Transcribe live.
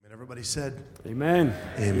Everybody said, Amen.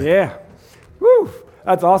 Amen. Yeah. Woo.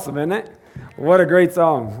 That's awesome, isn't it? What a great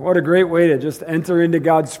song. What a great way to just enter into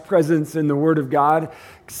God's presence in the Word of God.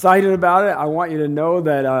 Excited about it. I want you to know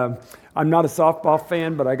that I'm not a softball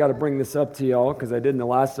fan, but I got to bring this up to y'all because I did in the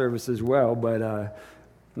last service as well. But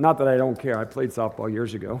not that I don't care. I played softball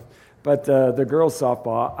years ago. But the girls'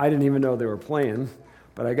 softball, I didn't even know they were playing.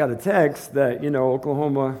 But I got a text that,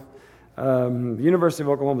 Oklahoma, the University of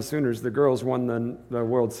Oklahoma Sooners, the girls won the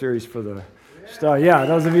World Series for the stuff. Yeah,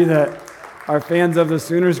 those of you that are fans of the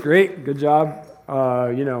Sooners, great, good job.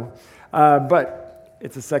 But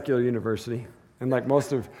it's a secular university, and like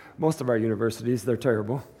most of our universities, they're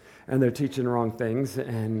terrible, and they're teaching wrong things.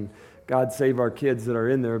 And God save our kids that are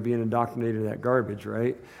in there being indoctrinated to that garbage,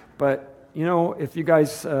 right? But if you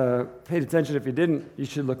guys paid attention, if you didn't, you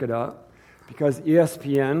should look it up, because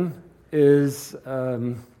ESPN is.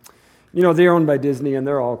 They're owned by Disney, and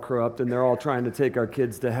they're all corrupt, and they're all trying to take our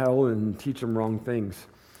kids to hell and teach them wrong things.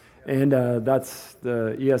 And that's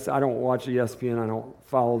I don't watch ESPN. I don't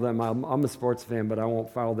follow them. I'm a sports fan, but I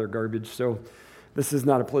won't follow their garbage. So this is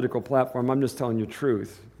not a political platform. I'm just telling you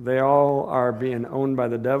truth. They all are being owned by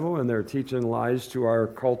the devil, and they're teaching lies to our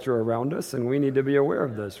culture around us, and we need to be aware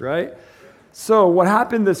of this, right? So what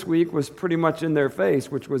happened this week was pretty much in their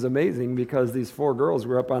face, which was amazing, because these 4 girls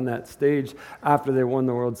were up on that stage after they won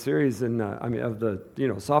the World Series of the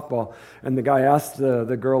softball, and the guy asked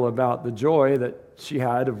the girl about the joy that she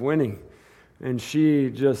had of winning, and she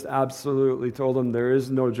just absolutely told him there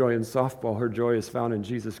is no joy in softball. Her joy is found in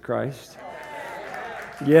Jesus Christ.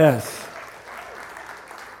 Yes.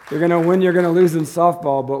 You're going to win, you're going to lose in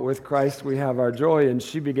softball, but with Christ we have our joy. And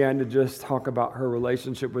she began to just talk about her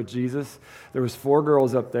relationship with Jesus. There was 4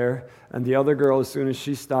 girls up there, and the other girl, as soon as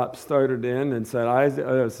she stopped, started in and said,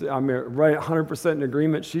 I'm right 100% in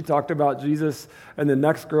agreement. She talked about Jesus, and the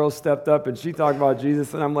next girl stepped up and she talked about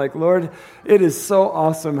Jesus. And I'm like, Lord, it is so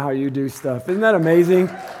awesome how you do stuff. Isn't that amazing?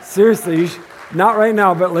 Seriously, not right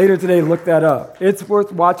now, but later today, look that up. It's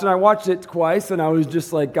worth watching. I watched it twice, and I was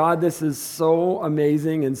just like, God, this is so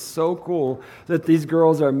amazing and so cool that these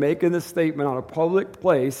girls are making this statement on a public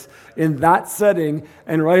place in that setting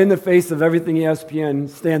and right in the face of everything ESPN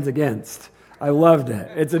stands against. I loved it.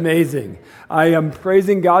 It's amazing. I am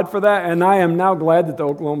praising God for that, and I am now glad that the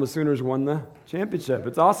Oklahoma Sooners won the championship.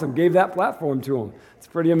 It's awesome. Gave that platform to them. It's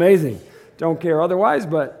pretty amazing. Don't care otherwise,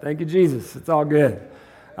 but thank you, Jesus. It's all good.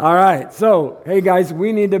 All right, so, hey guys,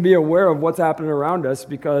 we need to be aware of what's happening around us,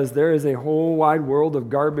 because there is a whole wide world of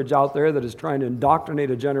garbage out there that is trying to indoctrinate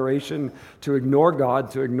a generation to ignore God,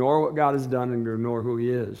 to ignore what God has done, and to ignore who He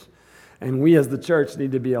is. And we as the church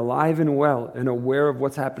need to be alive and well and aware of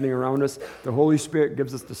what's happening around us. The Holy Spirit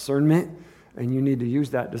gives us discernment, and you need to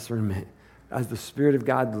use that discernment as the Spirit of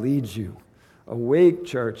God leads you. Awake,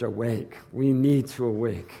 church, awake. We need to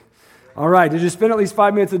awake. All right, did you spend at least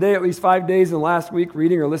 5 minutes a day, at least 5 days in the last week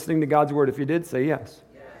reading or listening to God's Word? If you did, say yes.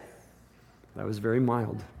 Yes. That was very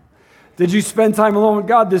mild. Did you spend time alone with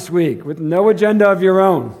God this week with no agenda of your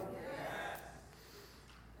own? Yes.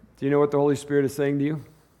 Do you know what the Holy Spirit is saying to you?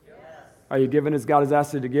 Yes. Are you giving as God has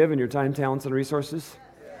asked you to give in your time, talents, and resources?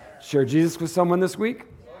 Yes. Share Jesus with someone this week?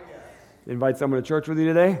 Yes. Invite someone to church with you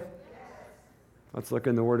today? Yes. Let's look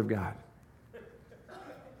in the Word of God.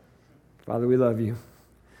 Father, we love you.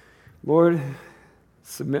 Lord,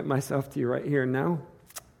 submit myself to you right here and now.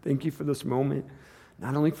 Thank you for this moment,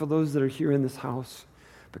 not only for those that are here in this house,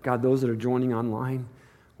 but God, those that are joining online,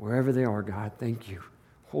 wherever they are, God, thank you.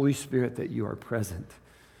 Holy Spirit, that you are present.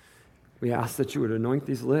 We ask that you would anoint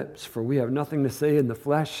these lips, for we have nothing to say in the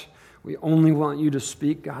flesh. We only want you to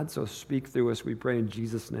speak, God, so speak through us, we pray in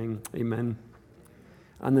Jesus' name. Amen.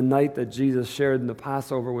 On the night that Jesus shared in the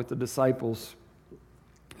Passover with the disciples,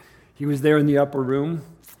 he was there in the upper room,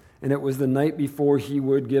 and it was the night before he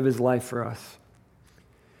would give his life for us.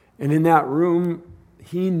 And in that room,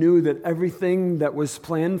 he knew that everything that was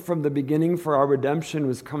planned from the beginning for our redemption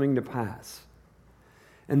was coming to pass.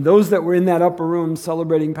 And those that were in that upper room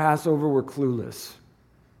celebrating Passover were clueless.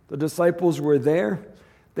 The disciples were there.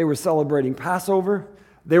 They were celebrating Passover.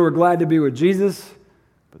 They were glad to be with Jesus,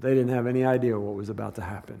 but they didn't have any idea what was about to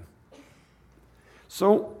happen.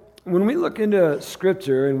 So, when we look into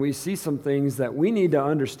Scripture and we see some things that we need to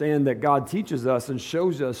understand that God teaches us and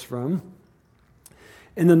shows us from,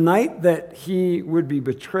 in the night that he would be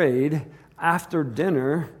betrayed, after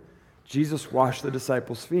dinner, Jesus washed the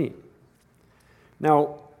disciples' feet.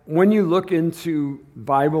 Now, when you look into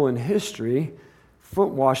Bible and history, foot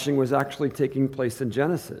washing was actually taking place in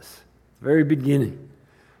Genesis, the very beginning.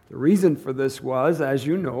 The reason for this was, as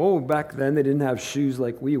you know, back then they didn't have shoes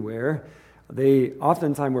like we wear. They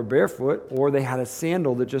oftentimes were barefoot, or they had a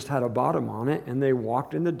sandal that just had a bottom on it, and they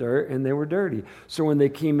walked in the dirt, and they were dirty. So when they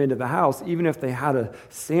came into the house, even if they had a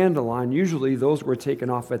sandal on, usually those were taken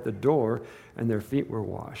off at the door, and their feet were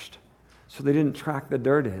washed. So they didn't track the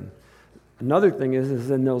dirt in. Another thing is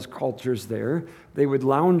in those cultures there, they would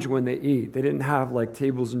lounge when they eat. They didn't have like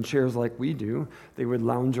tables and chairs like we do. They would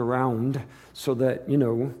lounge around so that,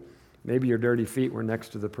 maybe your dirty feet were next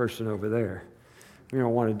to the person over there. You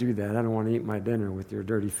don't want to do that. I don't want to eat my dinner with your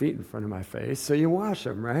dirty feet in front of my face. So you wash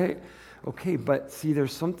them, right? Okay, but see,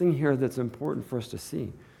 there's something here that's important for us to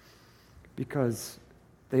see. Because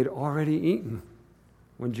they'd already eaten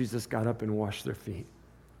when Jesus got up and washed their feet.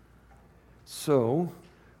 So,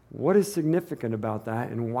 what is significant about that,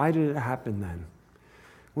 and why did it happen then?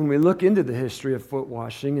 When we look into the history of foot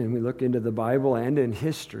washing, and we look into the Bible and in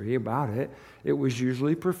history about it, it was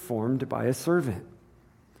usually performed by a servant.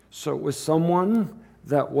 So it was someone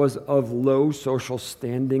that was of low social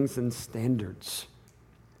standings and standards.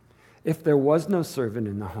 If there was no servant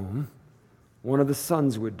in the home, one of the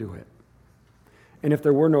sons would do it. And if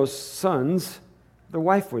there were no sons, the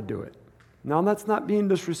wife would do it. Now, that's not being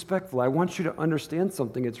disrespectful. I want you to understand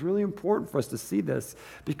something. It's really important for us to see this,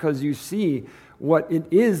 because you see what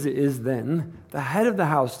it is then the head of the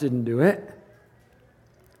house didn't do it.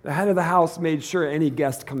 The head of the house made sure any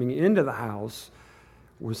guest coming into the house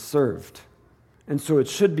was served. And so it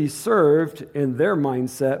should be served in their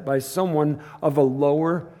mindset by someone of a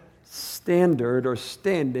lower standard or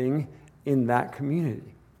standing in that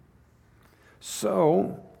community.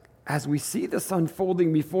 So, as we see this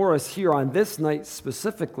unfolding before us here on this night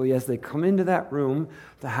specifically, as they come into that room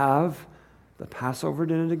to have the Passover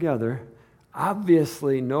dinner together,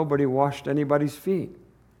 obviously nobody washed anybody's feet.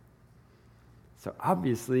 So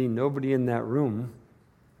obviously nobody in that room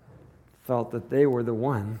felt that they were the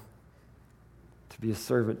one to be a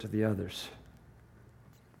servant to the others.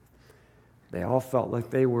 They all felt like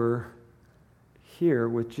they were here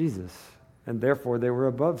with Jesus, and therefore they were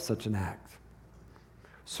above such an act.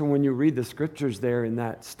 So when you read the scriptures there in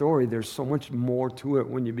that story, there's so much more to it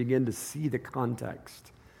when you begin to see the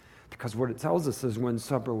context. Because what it tells us is when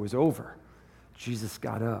supper was over, Jesus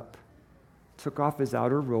got up, took off his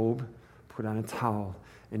outer robe, put on a towel,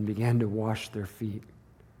 and began to wash their feet.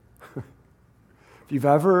 If you've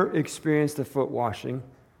ever experienced a foot washing,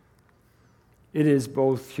 it is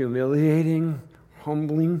both humiliating,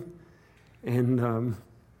 humbling, and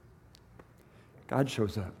God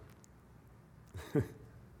shows up.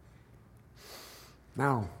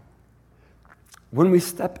 Now, when we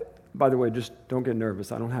step, by the way, just don't get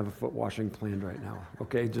nervous. I don't have a foot washing planned right now,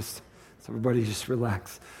 okay? So everybody just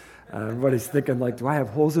relax. Everybody's thinking like, do I have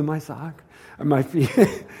holes in my sock? Or my feet?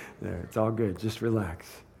 There, it's all good. Just relax.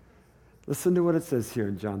 Listen to what it says here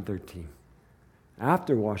in John 13.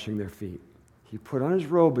 After washing their feet, he put on his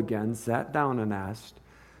robe again, sat down and asked,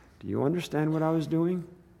 do you understand what I was doing?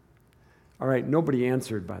 All right, nobody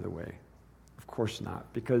answered, by the way. Of course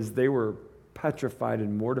not, because they were petrified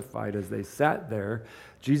and mortified as they sat there.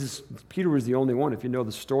 Peter was the only one, if you know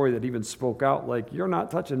the story, that even spoke out like, you're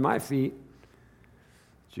not touching my feet.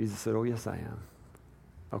 Jesus said, oh, yes, I am.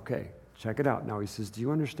 Okay, check it out. Now he says, do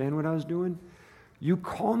you understand what I was doing? You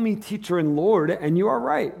call me teacher and Lord, and you are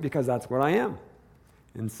right, because that's what I am.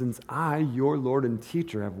 And since I, your Lord and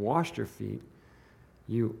teacher, have washed your feet,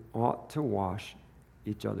 you ought to wash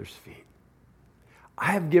each other's feet.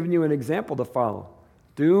 I have given you an example to follow.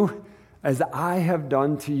 Do as I have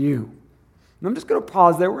done to you. And I'm just going to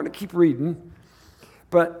pause there. We're going to keep reading.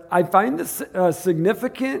 But I find this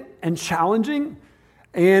significant and challenging,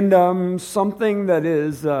 and something that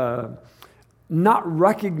is not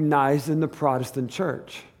recognized in the Protestant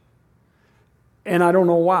church. And I don't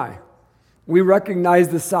know why. We recognize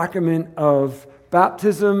the sacrament of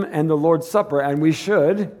baptism and the Lord's Supper, and we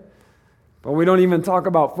should, but we don't even talk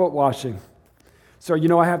about foot washing. So,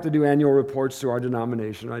 I have to do annual reports to our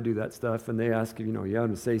denomination. I do that stuff, and they ask, you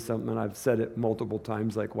have to say something, and I've said it multiple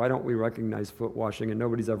times, like, why don't we recognize foot washing? And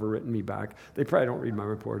nobody's ever written me back. They probably don't read my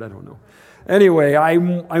report. I don't know. Anyway, I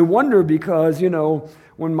wonder because,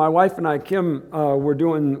 when my wife and I, Kim,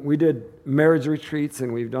 we did marriage retreats,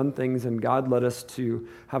 and we've done things, and God led us to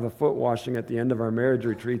have a foot washing at the end of our marriage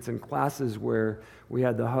retreats and classes where we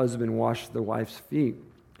had the husband wash the wife's feet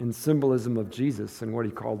in symbolism of Jesus and what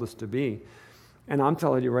he called us to be. And I'm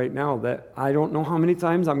telling you right now that I don't know how many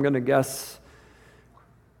times, I'm going to guess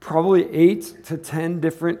probably 8 to 10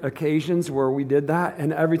 different occasions where we did that.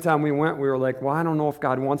 And every time we went, we were like, well, I don't know if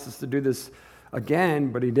God wants us to do this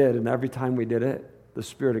again, but he did. And every time we did it, the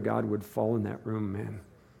Spirit of God would fall in that room, man.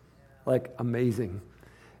 Like, amazing.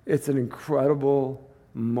 It's an incredible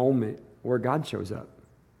moment where God shows up.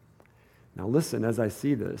 Now listen, as I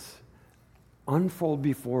see this unfold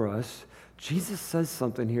before us, Jesus says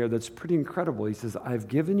something here that's pretty incredible. He says, I've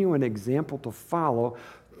given you an example to follow.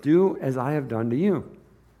 Do as I have done to you.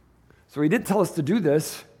 So he did tell us to do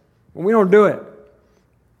this, but we don't do it.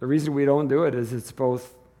 The reason we don't do it is it's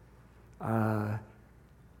both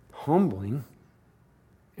humbling,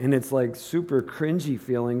 and it's like super cringy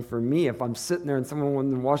feeling for me if I'm sitting there and someone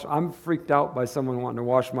wanting to wash. I'm freaked out by someone wanting to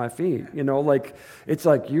wash my feet. Like it's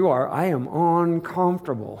like you are. I am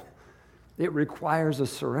uncomfortable. It requires a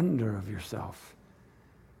surrender of yourself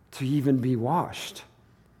to even be washed.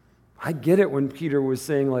 I get it when Peter was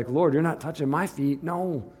saying, like, Lord, you're not touching my feet.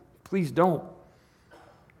 No, please don't.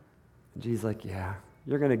 And Jesus like, yeah,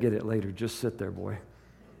 you're going to get it later. Just sit there, boy.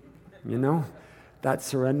 That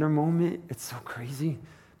surrender moment, it's so crazy.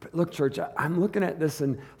 But look, church, I'm looking at this,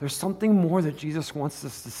 and there's something more that Jesus wants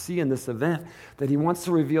us to see in this event that he wants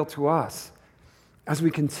to reveal to us. As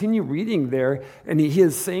we continue reading there, and he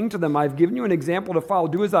is saying to them, I've given you an example to follow.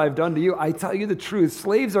 Do as I have done to you. I tell you the truth.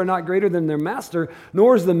 Slaves are not greater than their master,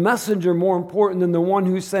 nor is the messenger more important than the one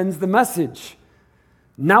who sends the message.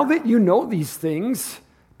 Now that you know these things,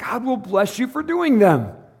 God will bless you for doing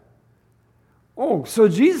them. Oh, so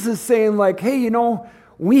Jesus is saying like, hey,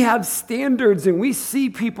 we have standards and we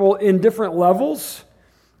see people in different levels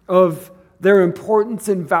of their importance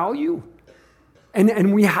and value.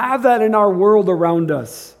 And we have that in our world around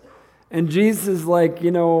us. And Jesus is like,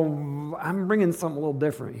 I'm bringing something a little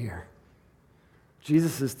different here.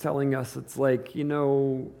 Jesus is telling us it's like,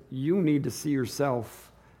 you need to see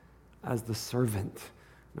yourself as the servant,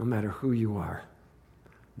 no matter who you are,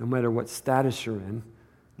 no matter what status you're in,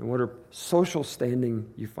 no matter social standing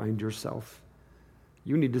you find yourself.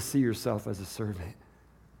 You need to see yourself as a servant.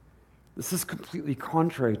 This is completely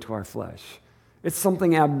contrary to our flesh. It's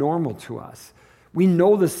something abnormal to us. We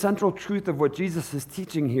know the central truth of what Jesus is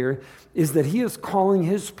teaching here is that he is calling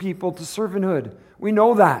his people to servanthood. We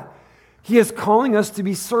know that. He is calling us to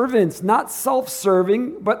be servants, not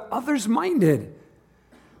self-serving, but others-minded.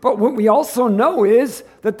 But what we also know is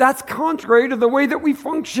that that's contrary to the way that we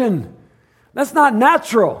function. That's not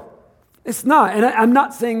natural. It's not. And I'm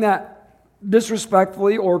not saying that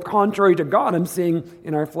disrespectfully or contrary to God. I'm saying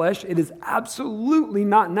in our flesh, it is absolutely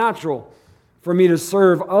not natural for me to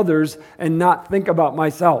serve others and not think about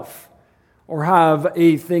myself or have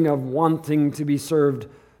a thing of wanting to be served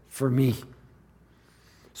for me.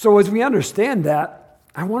 So as we understand that,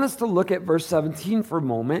 I want us to look at verse 17 for a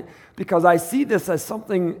moment because I see this as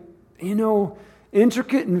something,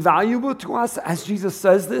 intricate and valuable to us as Jesus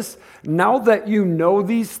says this. Now that you know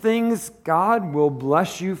these things, God will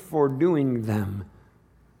bless you for doing them.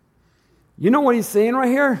 You know what he's saying right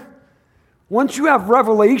here? Once you have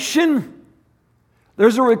revelation,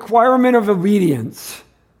 there's a requirement of obedience.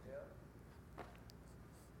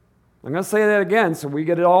 I'm going to say that again so we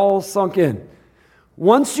get it all sunk in.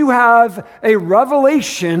 Once you have a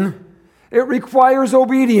revelation, it requires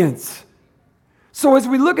obedience. So as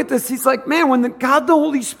we look at this, he's like, man, when God the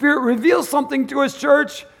Holy Spirit reveals something to us,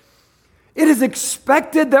 church, it is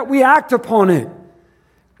expected that we act upon it.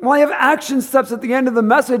 Well, I have action steps at the end of the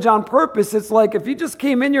message on purpose. It's like if you just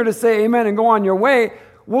came in here to say amen and go on your way,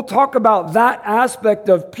 we'll talk about that aspect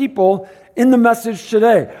of people in the message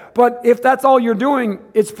today. But if that's all you're doing,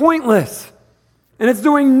 it's pointless. And it's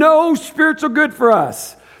doing no spiritual good for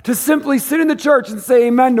us to simply sit in the church and say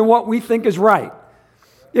amen to what we think is right.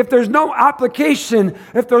 If there's no application,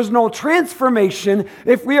 if there's no transformation,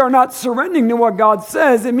 if we are not surrendering to what God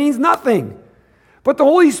says, it means nothing. But the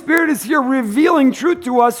Holy Spirit is here revealing truth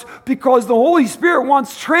to us because the Holy Spirit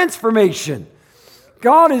wants transformation.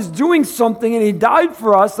 God is doing something, and He died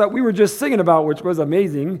for us that we were just singing about, which was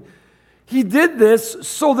amazing. He did this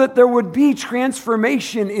so that there would be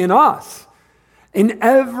transformation in us, in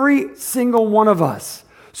every single one of us.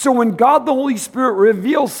 So when God the Holy Spirit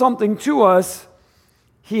reveals something to us,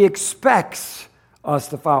 He expects us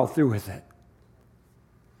to follow through with it.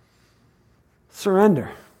 Surrender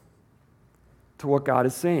to what God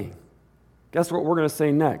is saying. Guess what we're going to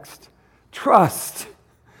say next? Trust.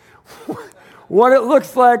 What it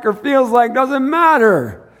looks like or feels like doesn't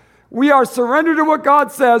matter. We are surrendered to what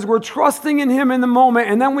God says. We're trusting in Him in the moment,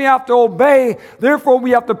 and then we have to obey. Therefore,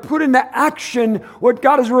 we have to put into action what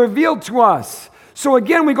God has revealed to us. So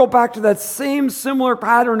again, we go back to that same similar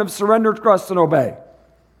pattern of surrender, trust, and obey.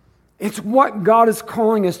 It's what God is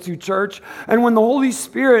calling us to, church. And when the Holy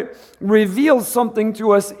Spirit reveals something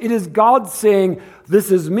to us, it is God saying,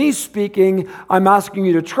 this is me speaking. I'm asking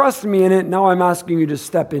you to trust me in it. Now I'm asking you to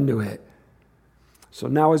step into it. So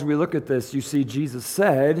now as we look at this, you see Jesus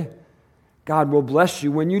said, God will bless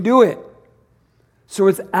you when you do it. So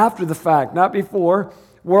it's after the fact, not before.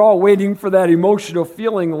 we're all waiting for that emotional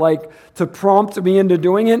feeling like to prompt me into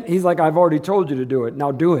doing it. He's like, I've already told you to do it.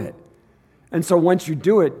 Now do it. And so once you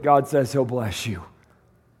do it, God says he'll bless you.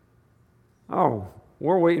 Oh,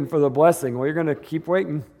 we're waiting for the blessing. Well, you're going to keep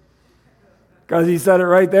waiting because he said it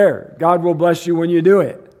right there. God will bless you when you do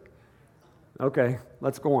it. Okay,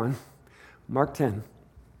 let's go on. Mark 10.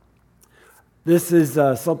 This is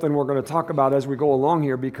something we're going to talk about as we go along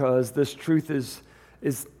here because this truth is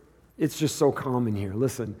it's just so common here.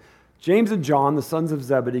 Listen, James and John, the sons of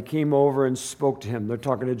Zebedee, came over and spoke to him. They're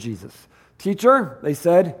talking to Jesus. Teacher, they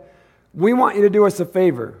said, we want you to do us a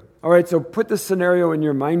favor. All right, so put this scenario in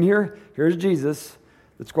your mind here. Here's Jesus,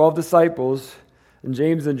 the 12 disciples, and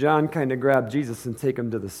James and John kind of grab Jesus and take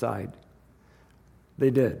him to the side. They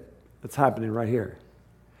did. It's happening right here.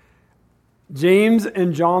 James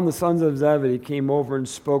and John, the sons of Zebedee, came over and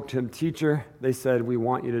spoke to him. Teacher, they said, we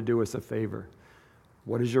want you to do us a favor.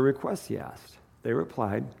 What is your request, he asked. They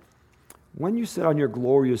replied, when you sit on your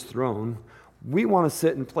glorious throne, we want to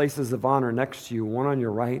sit in places of honor next to you, one on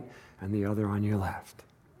your right and the other on your left.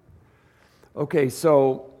 Okay,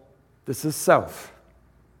 so this is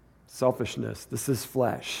selfishness. This is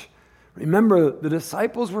flesh. Remember, the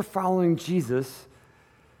disciples were following Jesus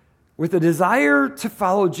with a desire to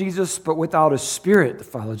follow Jesus, but without a spirit to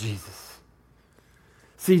follow Jesus.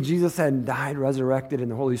 See, Jesus hadn't died, resurrected, and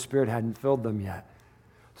the Holy Spirit hadn't filled them yet.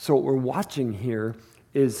 So what we're watching here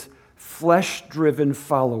is flesh-driven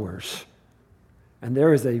followers. And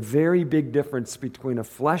there is a very big difference between a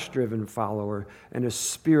flesh-driven follower and a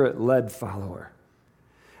spirit-led follower.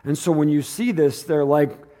 And so when you see this, they're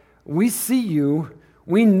like, we see you.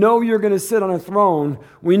 We know you're going to sit on a throne.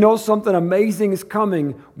 We know something amazing is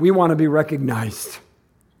coming. We want to be recognized.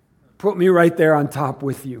 Put me right there on top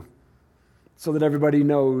with you so that everybody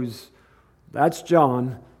knows that's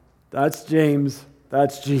John, that's James,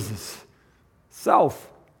 that's Jesus. Self.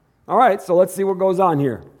 All right, so let's see what goes on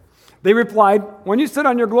here. They replied, when you sit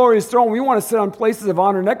on your glorious throne, we want to sit on places of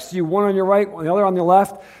honor next to you, one on your right, the other on your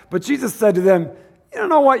left. But Jesus said to them, you don't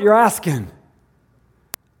know what you're asking.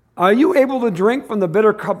 Are you able to drink from the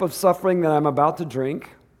bitter cup of suffering that I'm about to drink?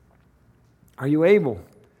 Are you able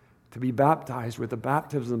to be baptized with the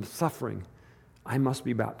baptism of suffering I must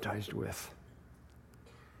be baptized with?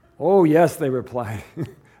 Oh, yes, they replied.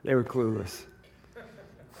 They were clueless.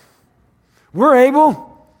 We're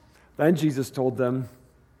able. Then Jesus told them,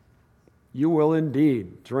 you will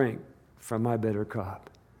indeed drink from my bitter cup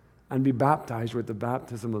and be baptized with the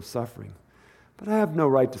baptism of suffering. But I have no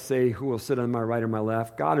right to say who will sit on my right or my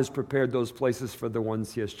left. God has prepared those places for the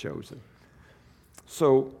ones he has chosen.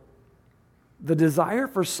 So the desire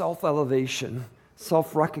for self-elevation,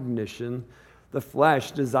 self-recognition, the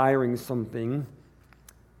flesh desiring something,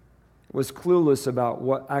 was clueless about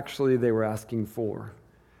what actually they were asking for.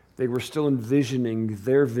 They were still envisioning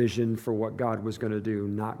their vision for what God was going to do,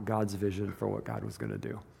 not God's vision for what God was going to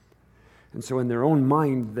do. And so in their own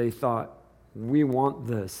mind, they thought, we want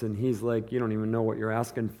this. And he's like, you don't even know what you're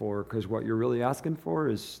asking for, because what you're really asking for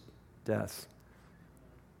is death.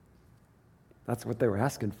 That's what they were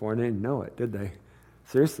asking for, and they didn't know it, did they?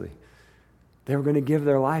 Seriously. They were going to give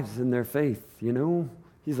their lives in their faith, you know?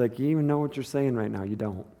 He's like, you even know what you're saying right now? You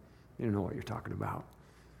don't. You don't know what you're talking about.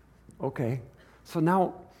 Okay. So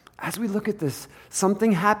now, as we look at this,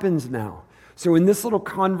 something happens now. So in this little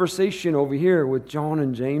conversation over here with John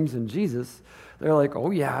and James and Jesus, they're like, oh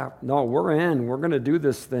yeah, no, we're in. We're going to do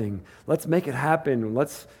this thing. Let's make it happen.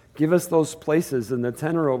 Let's give us those places. And the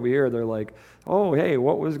 10 are over here. They're like, oh, hey,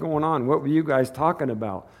 what was going on? What were you guys talking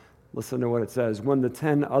about? Listen to what it says. When the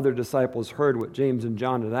 10 other disciples heard what James and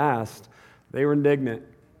John had asked, they were indignant.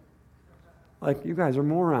 Like, you guys are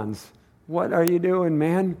morons. What are you doing,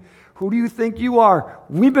 man? Who do you think you are?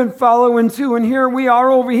 We've been following too, and here we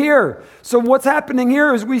are over here. So what's happening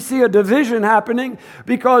here is we see a division happening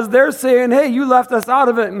because they're saying, hey, you left us out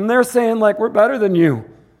of it. And they're saying, like, we're better than you.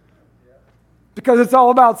 Because it's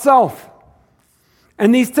all about self.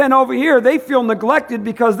 And these 10 over here, they feel neglected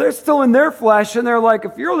because they're still in their flesh, and they're like,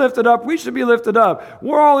 if you're lifted up, we should be lifted up.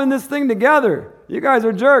 We're all in this thing together. You guys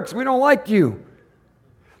are jerks. We don't like you.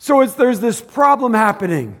 So there's this problem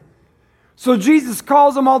happening. So Jesus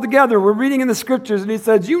calls them all together. We're reading in the scriptures, and he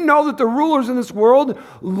says, you know that the rulers in this world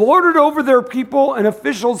lord it over their people, and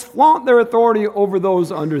officials flaunt their authority over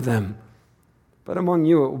those under them. But among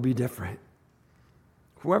you, it will be different.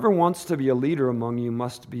 Whoever wants to be a leader among you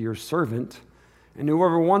must be your servant, and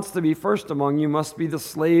whoever wants to be first among you must be the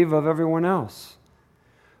slave of everyone else.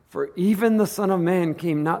 For even the Son of Man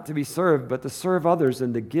came not to be served, but to serve others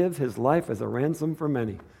and to give his life as a ransom for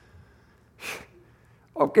many.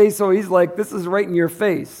 Okay, so he's like, this is right in your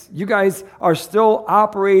face. You guys are still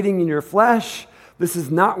operating in your flesh. This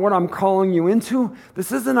is not what I'm calling you into.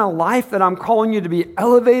 This isn't a life that I'm calling you to be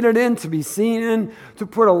elevated in, to be seen in, to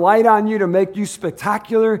put a light on you, to make you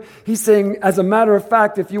spectacular. He's saying, as a matter of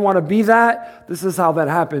fact, if you want to be that, this is how that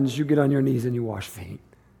happens. You get on your knees and you wash feet.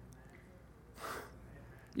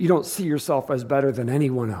 You don't see yourself as better than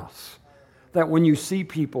anyone else. That when you see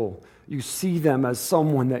people, you see them as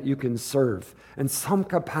someone that you can serve in some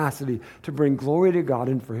capacity to bring glory to God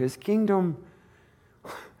and for His kingdom.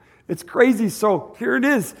 It's crazy. So here it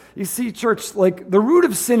is. You see, church, like the root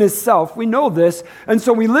of sin is self. We know this. And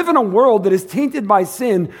so we live in a world that is tainted by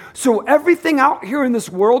sin. So everything out here in this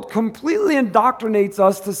world completely indoctrinates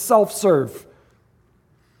us to self-serve.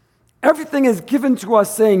 Everything is given to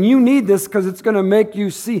us saying, you need this because it's going to make you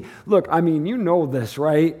see. Look, I mean, you know this,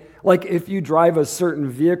 right? Like if you drive a certain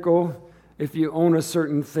vehicle, if you own a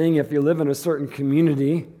certain thing, if you live in a certain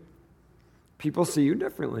community, people see you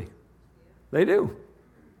differently. They do.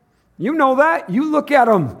 You know that. You look at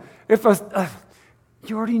them.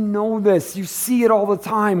 You already know this. You see it all the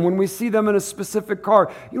time. When we see them in a specific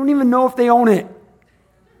car, you don't even know if they own it.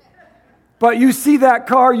 But you see that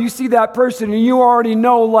car, you see that person, and you already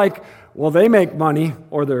know, like, well, they make money,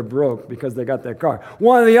 or they're broke because they got that car.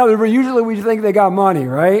 One or the other, but usually we think they got money,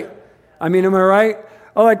 right? I mean, am I right?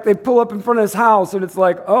 Or like they pull up in front of his house, and it's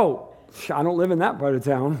like, oh, I don't live in that part of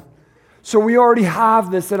town. So we already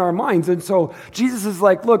have this in our minds. And so Jesus is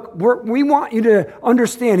like, look, we want you to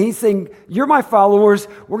understand. He's saying, you're my followers.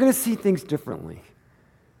 We're going to see things differently.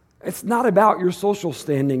 It's not about your social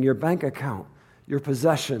standing, your bank account, your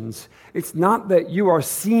possessions. It's not that you are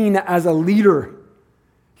seen as a leader.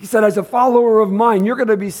 He said, as a follower of mine, you're going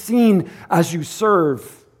to be seen as you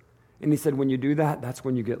serve. And he said, when you do that, that's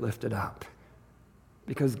when you get lifted up.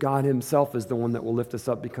 Because God Himself is the one that will lift us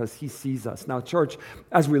up because He sees us. Now, church,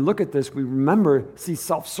 as we look at this, we remember,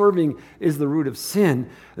 self-serving is the root of sin.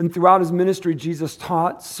 And throughout His ministry, Jesus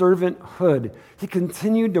taught servanthood. He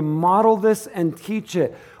continued to model this and teach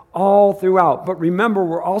it all throughout. But remember,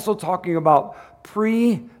 we're also talking about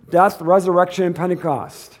pre-death, resurrection, and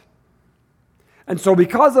Pentecost. And so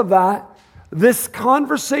because of that, this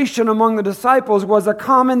conversation among the disciples was a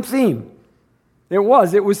common theme. It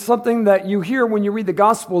was something that you hear when you read the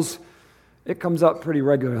Gospels. It comes up pretty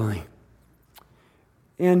regularly.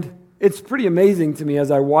 And it's pretty amazing to me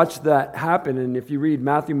as I watch that happen. And if you read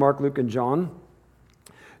Matthew, Mark, Luke, and John,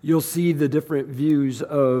 you'll see the different views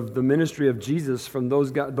of the ministry of Jesus from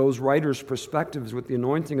those writers' perspectives with the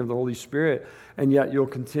anointing of the Holy Spirit. And yet you'll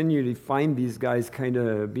continue to find these guys kind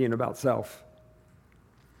of being about self.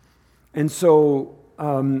 And so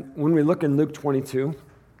when we look in Luke 22,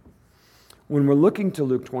 when we're looking to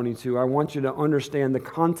Luke 22, I want you to understand the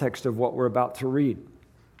context of what we're about to read.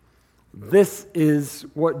 This is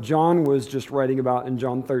what John was just writing about in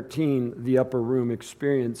John 13, the upper room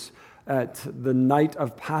experience at the night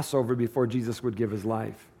of Passover before Jesus would give His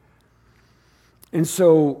life. And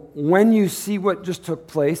so when you see what just took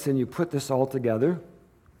place and you put this all together,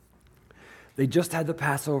 they just had the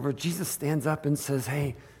Passover. Jesus stands up and says,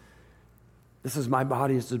 hey, this is my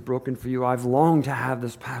body. This is broken for you. I've longed to have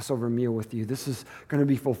this Passover meal with you. This is going to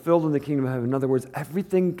be fulfilled in the kingdom of heaven. In other words,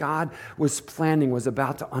 everything God was planning was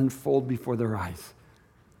about to unfold before their eyes.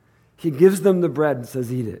 He gives them the bread and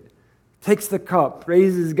says, eat it. Takes the cup,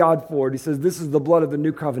 praises God for it. He says, this is the blood of the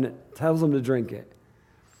new covenant. Tells them to drink it.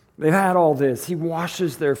 They've had all this. He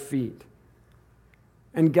washes their feet.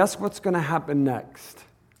 And guess what's going to happen next?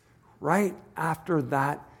 Right after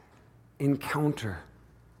that encounter,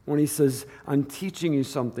 when He says, I'm teaching you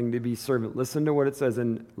something to be servant. Listen to what it says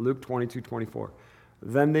in Luke 22:24.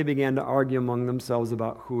 Then they began to argue among themselves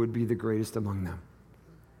about who would be the greatest among them.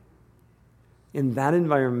 In that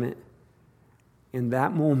environment, in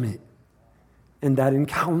that moment, in that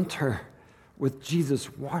encounter with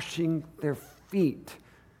Jesus washing their feet,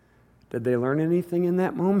 did they learn anything in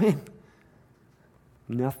that moment?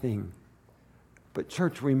 Nothing. But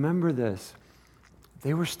church, remember this.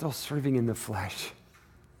 They were still serving in the flesh.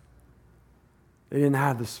 They didn't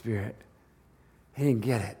have the Spirit. They didn't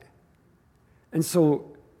get it. And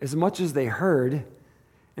so as much as they heard,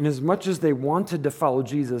 and as much as they wanted to follow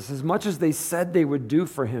Jesus, as much as they said they would do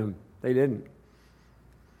for Him, they didn't.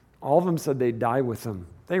 All of them said they'd die with Him.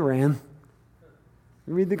 They ran.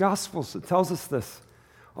 You read the Gospels, it tells us this.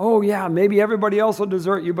 Oh yeah, maybe everybody else will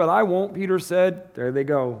desert you, but I won't, Peter said. There they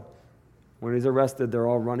go. When He's arrested, they're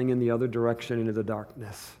all running in the other direction into the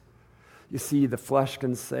darkness. You see, the flesh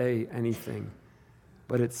can say anything,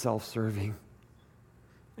 but it's self-serving.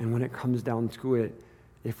 And when it comes down to it,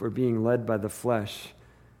 if we're being led by the flesh,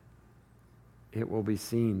 it will be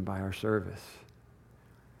seen by our service.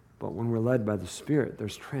 But when we're led by the Spirit,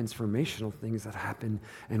 there's transformational things that happen,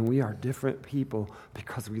 and we are different people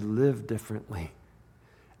because we live differently.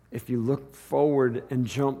 If you look forward and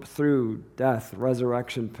jump through death,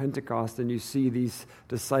 resurrection, Pentecost, and you see these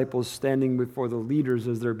disciples standing before the leaders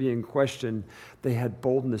as they're being questioned, they had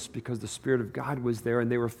boldness because the Spirit of God was there,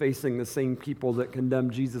 and they were facing the same people that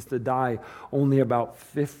condemned Jesus to die only about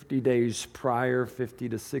 50 days prior, 50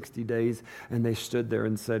 to 60 days, and they stood there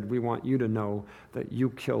and said, "We want you to know that you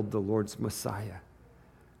killed the Lord's Messiah."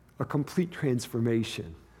 A complete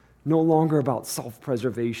transformation. No longer about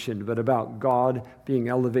self-preservation, but about God being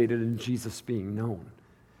elevated and Jesus being known.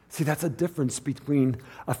 See, that's a difference between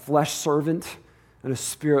a flesh servant and a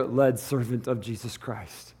Spirit-led servant of Jesus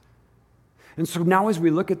Christ. And so now as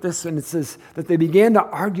we look at this, and it says that they began to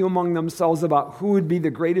argue among themselves about who would be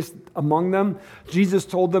the greatest among them. Jesus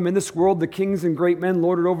told them, "In this world, the kings and great men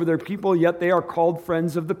lord it over their people, yet they are called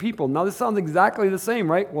friends of the people." Now this sounds exactly the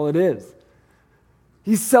same, right? Well, it is.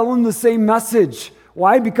 He's selling the same message.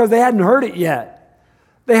 Why? Because they hadn't heard it yet.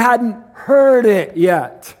 They hadn't heard it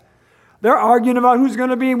yet. They're arguing about who's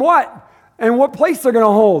going to be what and what place they're going to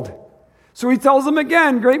hold. So he tells them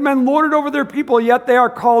again, "Great men lord it over their people, yet they are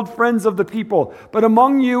called friends of the people. But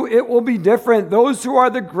among you it will be different. Those who are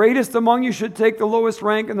the greatest among you should take the lowest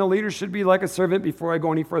rank, and the leader should be like a servant." Before I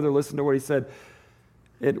go any further, listen to what he said.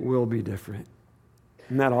 It will be different.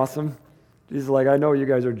 Isn't that awesome? He's like, "I know you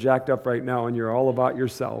guys are jacked up right now, and you're all about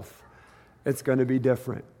yourself. It's going to be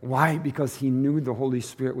different." Why? Because he knew the Holy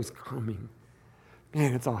Spirit was coming.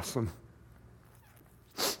 Man, it's awesome.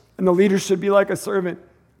 And the leader should be like a servant.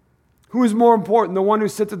 Who is more important, the one who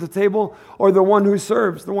sits at the table or the one who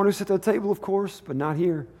serves? The one who sits at the table, of course, but not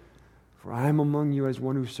here. For I am among you as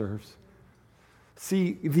one who serves.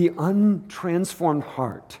 See, the untransformed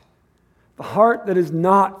heart, the heart that is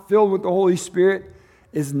not filled with the Holy Spirit,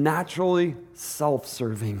 is naturally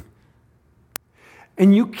self-serving.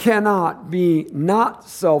 And you cannot be not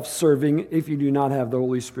self-serving if you do not have the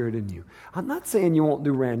Holy Spirit in you. I'm not saying you won't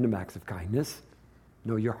do random acts of kindness.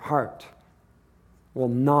 No, your heart will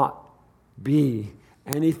not be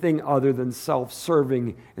anything other than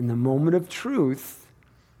self-serving in the moment of truth.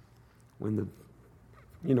 When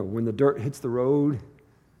the dirt hits the road,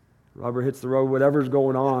 rubber hits the road, whatever's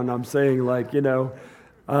going on. I'm saying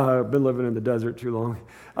I've been living in the desert too long.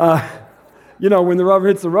 When the rubber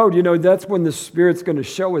hits the road, that's when the Spirit's going to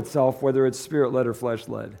show itself, whether it's Spirit-led or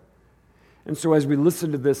flesh-led. And so as we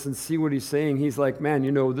listen to this and see what he's saying, he's like, man,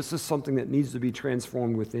 this is something that needs to be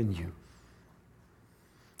transformed within you.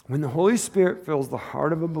 When the Holy Spirit fills the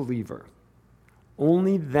heart of a believer,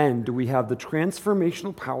 only then do we have the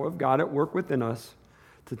transformational power of God at work within us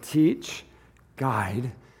to teach,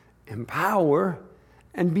 guide, empower,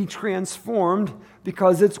 and be transformed,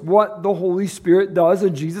 because it's what the Holy Spirit does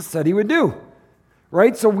and Jesus said he would do.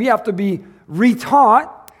 Right? So we have to be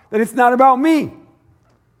retaught that it's not about me.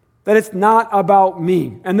 That it's not about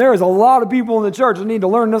me. And there is a lot of people in the church that need to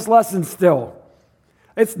learn this lesson still.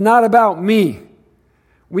 It's not about me.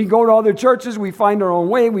 We go to other churches, we find our own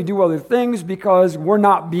way, we do other things because we're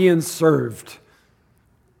not being served.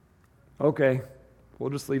 Okay,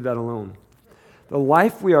 we'll just leave that alone. The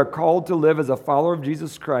life we are called to live as a follower of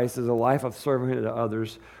Jesus Christ is a life of serving to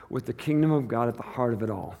others with the kingdom of God at the heart of it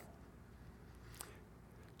all.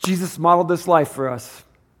 Jesus modeled this life for us.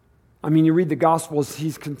 You read the Gospels,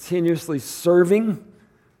 he's continuously serving,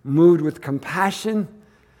 moved with compassion,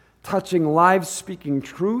 touching lives, speaking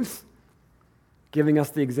truth, giving us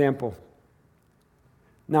the example.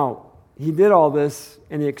 Now, he did all this,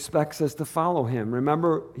 and he expects us to follow him.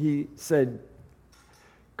 Remember, he said,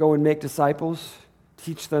 "Go and make disciples,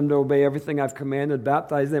 teach them to obey everything I've commanded,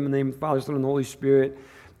 baptize them in the name of the Father, Son, and the Holy Spirit,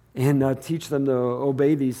 and teach them to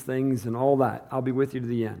obey these things and all that. I'll be with you to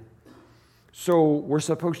the end." So we're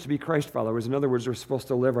supposed to be Christ followers. In other words, we're supposed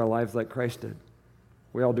to live our lives like Christ did.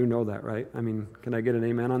 We all do know that, right? Can I get an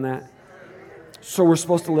amen on that? So we're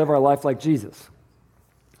supposed to live our life like Jesus.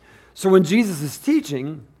 So when Jesus is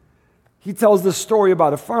teaching, he tells this story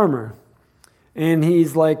about a farmer. And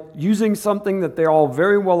he's using something that they're all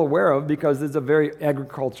very well aware of because it's a very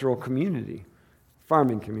agricultural community,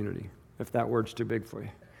 farming community, if that word's too big for you.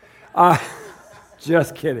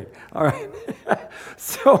 Just kidding. All right.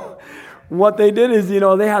 So what they did is,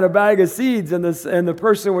 they had a bag of seeds, and the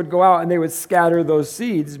person would go out and they would scatter those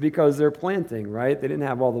seeds because they're planting, right? They didn't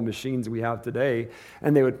have all the machines we have today,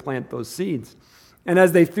 and they would plant those seeds. And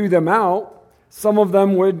as they threw them out, some of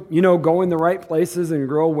them would, go in the right places and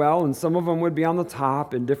grow well, and some of them would be on the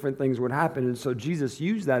top, and different things would happen. And so Jesus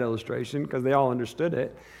used that illustration because they all understood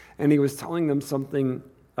it, and he was telling them something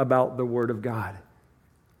about the Word of God.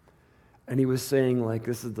 And he was saying,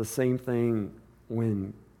 this is the same thing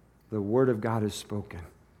when The Word of God is spoken.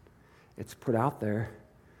 It's put out there,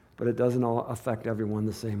 but it doesn't all affect everyone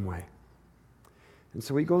the same way. And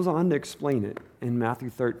so he goes on to explain it in Matthew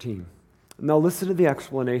 13. Now listen to the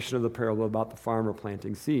explanation of the parable about the farmer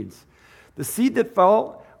planting seeds. The seed that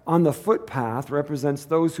fell on the footpath represents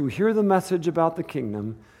those who hear the message about the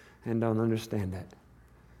kingdom and don't understand it.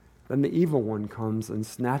 Then the evil one comes and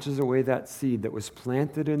snatches away that seed that was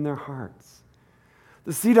planted in their hearts.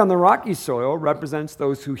 The seed on the rocky soil represents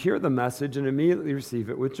those who hear the message and immediately receive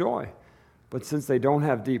it with joy. But since they don't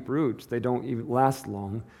have deep roots, they don't even last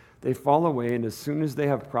long. They fall away, and as soon as they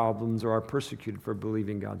have problems or are persecuted for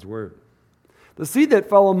believing God's word. The seed that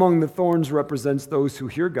fell among the thorns represents those who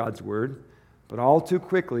hear God's word, but all too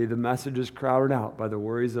quickly the message is crowded out by the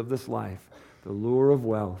worries of this life, the lure of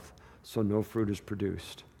wealth, so no fruit is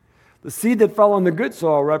produced. The seed that fell on the good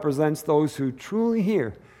soil represents those who truly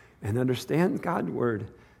hear and understand God's word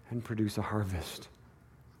and produce a harvest.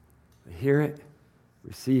 They hear it,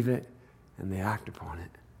 receive it, and they act upon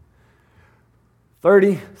it.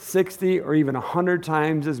 30, 60, or even 100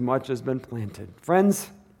 times as much has been planted.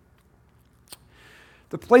 Friends,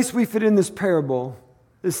 the place we fit in this parable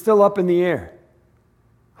is still up in the air.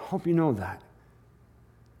 I hope you know that.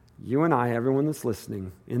 You and I, everyone that's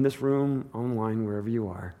listening, in this room, online, wherever you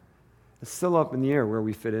are, it's still up in the air where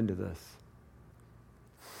we fit into this.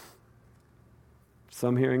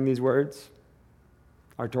 Some hearing these words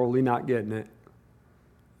are totally not getting it.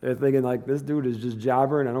 They're thinking like, this dude is just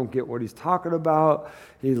jabbering. I don't get what he's talking about.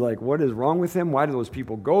 He's like, what is wrong with him? Why do those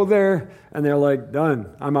people go there? And they're like, done.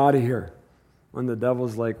 I'm out of here. When the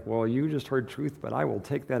devil's like, well, you just heard truth, but I will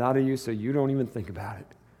take that out of you so you don't even think about it.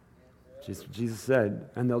 Jesus said,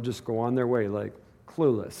 and they'll just go on their way like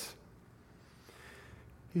clueless.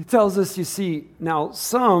 He tells us, you see, now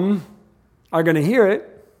some are going to hear it.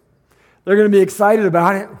 They're going to be excited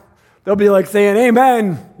about it. They'll be like saying,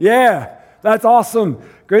 amen, yeah, that's awesome,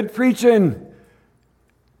 good preaching.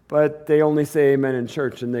 But they only say amen in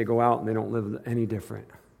church and they go out and they don't live any different.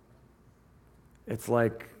 It's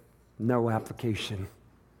like no application,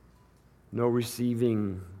 no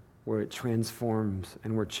receiving where it transforms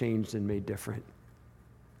and we're changed and made different.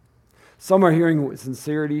 Some are hearing with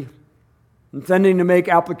sincerity, intending to make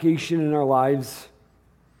application in our lives,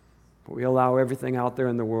 but we allow everything out there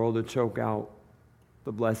in the world to choke out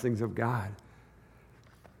the blessings of God.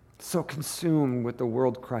 So consumed with the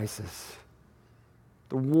world crisis,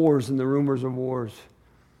 the wars and the rumors of wars,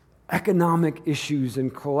 economic issues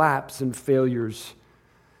and collapse and failures,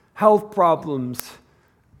 health problems,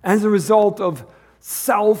 as a result of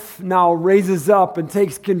self now raises up and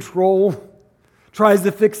takes control, tries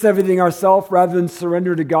to fix everything ourselves rather than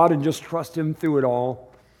surrender to God and just trust Him through it all.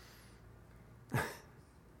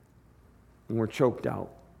 And we're choked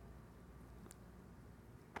out.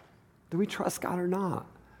 Do we trust God or not?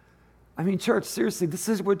 I mean, church, seriously, this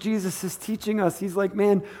is what Jesus is teaching us. He's like,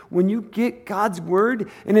 man, when you get God's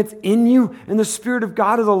word and it's in you and the Spirit of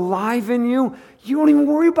God is alive in you, you don't even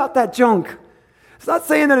worry about that junk. It's not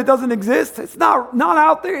saying that it doesn't exist. It's not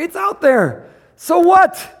out there. It's out there. So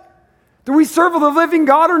what? Do we serve the living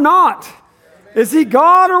God or not? Is He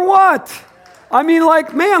God or what? I mean,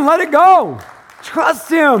 like, man, let it go.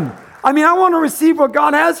 Trust Him. I mean, I want to receive what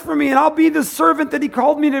God has for me, and I'll be the servant that He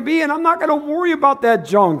called me to be, and I'm not going to worry about that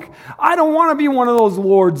junk. I don't want to be one of those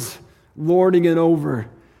lords lording it over.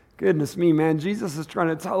 Goodness me, man. Jesus is trying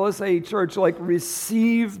to tell us, hey, church, like,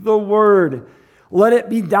 receive the word. Let it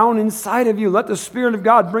be down inside of you. Let the Spirit of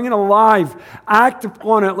God bring it alive. Act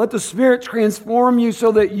upon it. Let the Spirit transform you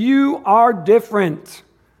so that you are different.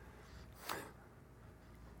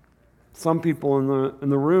 Some people in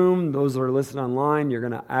the room, those that are listening online, you're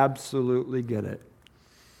going to absolutely get it.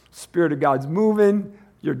 Spirit of God's moving.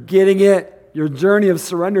 You're getting it. Your journey of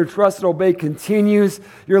surrender, trust, and obey continues.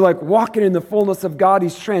 You're like walking in the fullness of God.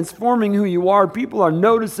 He's transforming who you are. People are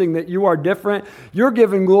noticing that you are different. You're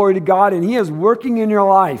giving glory to God, and He is working in your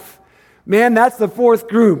life. Man, that's the fourth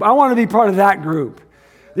group. I want to be part of that group.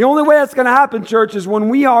 The only way that's going to happen, church, is when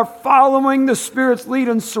we are following the Spirit's lead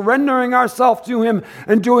and surrendering ourselves to Him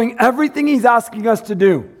and doing everything He's asking us to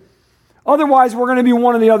do. Otherwise, we're going to be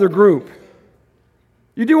one of the other group.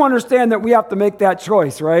 You do understand that we have to make that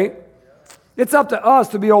choice, right? It's up to us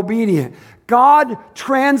to be obedient. God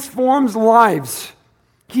transforms lives.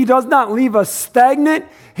 He does not leave us stagnant.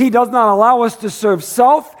 He does not allow us to serve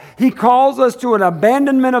self. He calls us to an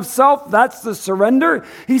abandonment of self. That's the surrender.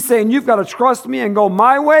 He's saying, you've got to trust me and go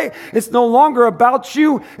my way. It's no longer about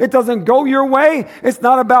you. It doesn't go your way. It's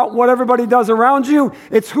not about what everybody does around you.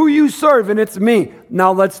 It's who you serve, and it's me.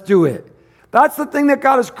 Now let's do it. That's the thing that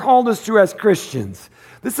God has called us to as Christians.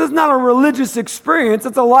 This is not a religious experience.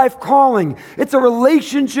 It's a life calling. It's a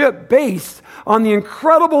relationship based on the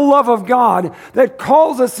incredible love of God that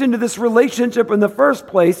calls us into this relationship in the first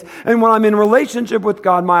place. And when I'm in relationship with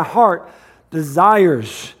God, my heart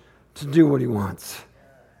desires to do what He wants.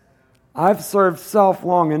 I've served self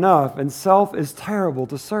long enough, and self is terrible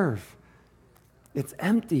to serve. It's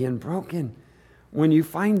empty and broken. When you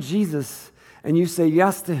find Jesus and you say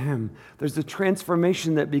yes to Him, there's a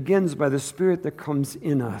transformation that begins by the Spirit that comes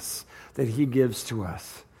in us, that He gives to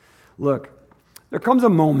us. Look, there comes a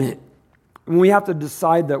moment when we have to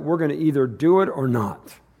decide that we're going to either do it or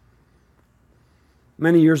not.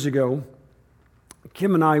 Many years ago,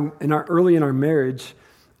 Kim and I, early in our marriage,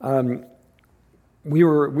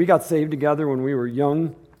 we got saved together when we were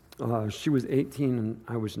young. She was 18 and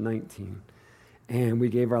I was 19. And we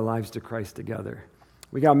gave our lives to Christ together.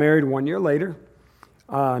 We got married 1 year later,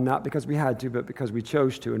 not because we had to, but because we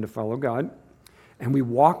chose to and to follow God. And we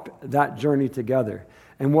walked that journey together.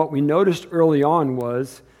 And what we noticed early on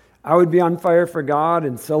was I would be on fire for God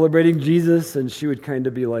and celebrating Jesus, and she would kind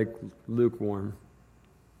of be like lukewarm.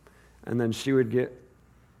 And then she would get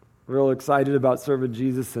real excited about serving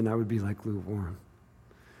Jesus, and I would be like lukewarm.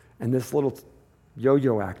 And this little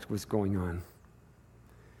yo-yo act was going on.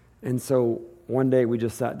 And so one day we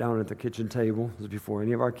just sat down at the kitchen table. It was before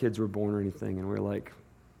any of our kids were born or anything, and we're like,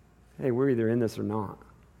 hey, we're either in this or not.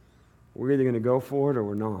 We're either going to go for it or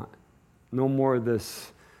we're not. No more of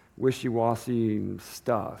this wishy-washy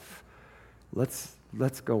stuff. Let's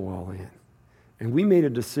go all in. And we made a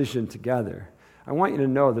decision together. I want you to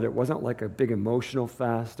know that it wasn't like a big emotional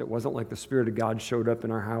fest. It wasn't like the Spirit of God showed up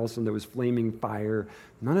in our house and there was flaming fire.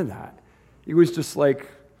 None of that. It was just like,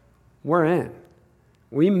 we're in.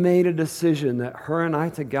 We made a decision that her and I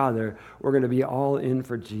together were going to be all in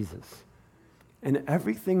for Jesus. And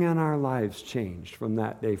everything in our lives changed from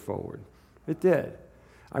that day forward. It did.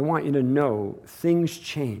 I want you to know things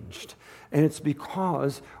changed. And it's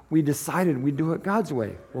because we decided we'd do it God's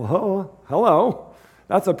way. Well, hello.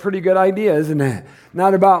 That's a pretty good idea, isn't it?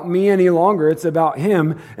 Not about me any longer. It's about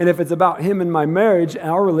Him. And if it's about Him and my marriage,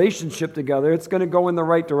 our relationship together, it's going to go in the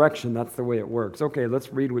right direction. That's the way it works. Okay,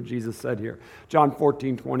 let's read what Jesus said here. John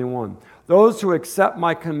 14:21. Those who accept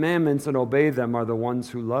my commandments and obey them are the ones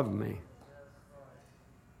who love me.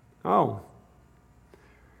 Oh.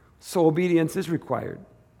 So obedience is required.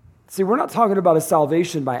 See, we're not talking about a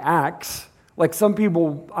salvation by acts. Like some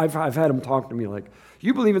people, I've had them talk to me like,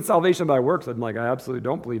 you believe in salvation by works? I'm like, I absolutely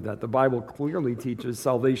don't believe that. The Bible clearly teaches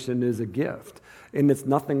salvation is a gift. And it's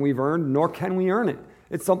nothing we've earned, nor can we earn it.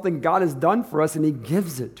 It's something God has done for us, and He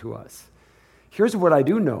gives it to us. Here's what I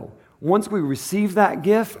do know. Once we receive that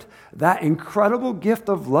gift, that incredible gift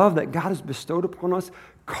of love that God has bestowed upon us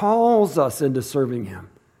calls us into serving Him,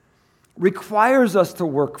 requires us to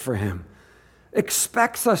work for Him,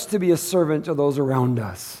 expects us to be a servant to those around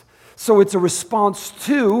us. So it's a response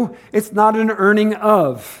to, it's not an earning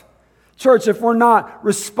of. Church, if we're not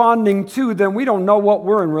responding to, then we don't know what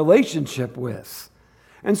we're in relationship with.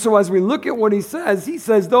 And so as we look at what He says,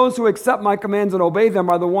 those who accept my commands and obey them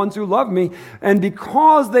are the ones who love me. And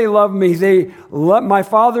because they love me, my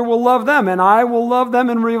Father will love them, and I will love them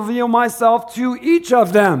and reveal myself to each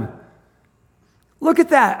of them. Look at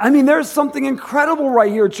that. I mean, there's something incredible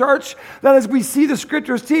right here, church, that as we see the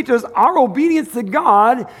Scriptures teach us, our obedience to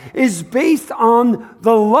God is based on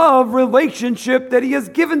the love relationship that He has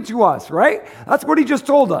given to us, right? That's what He just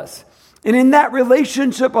told us. And in that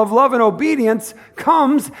relationship of love and obedience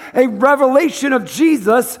comes a revelation of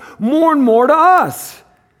Jesus more and more to us.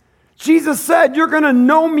 Jesus said, you're going to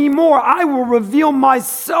know me more. I will reveal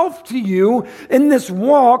myself to you in this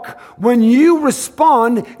walk when you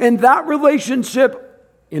respond in that relationship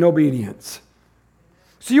in obedience.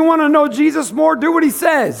 So you want to know Jesus more? Do what He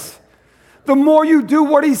says. The more you do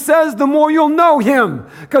what He says, the more you'll know Him,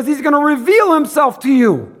 because He's going to reveal Himself to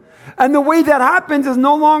you. And the way that happens is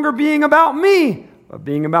no longer being about me, but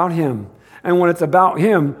being about Him. And when it's about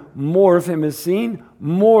Him, more of Him is seen,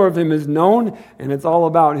 more of Him is known, and it's all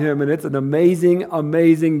about Him. And it's an amazing,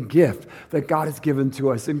 amazing gift that God has given to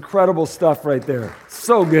us. Incredible stuff right there.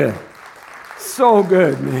 So good. So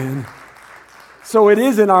good, man. So it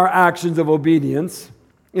is in our actions of obedience,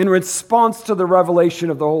 in response to the revelation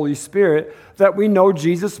of the Holy Spirit, that we know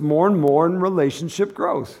Jesus more and more and relationship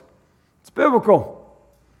grows. It's biblical.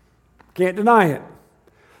 Can't deny it.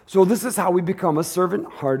 So this is how we become a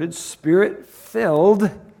servant-hearted,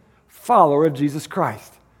 Spirit-filled follower of Jesus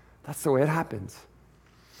Christ. That's the way it happens.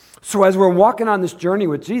 So as we're walking on this journey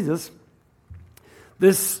with Jesus,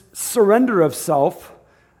 this surrender of self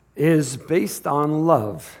is based on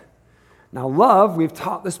love. Now, love, we've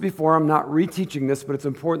taught this before. I'm not reteaching this, but it's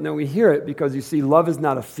important that we hear it because you see, love is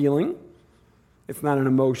not a feeling. It's not an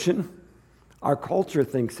emotion. Our culture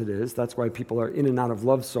thinks it is. That's why people are in and out of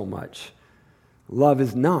love so much. Love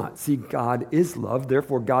is not. See, God is love.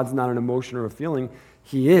 Therefore, God's not an emotion or a feeling.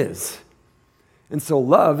 He is. And so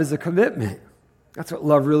love is a commitment. That's what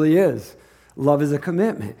love really is. Love is a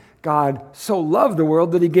commitment. God so loved the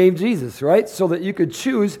world that he gave Jesus, right? So that you could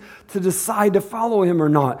choose to decide to follow him or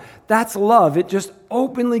not. That's love. It just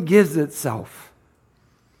openly gives itself.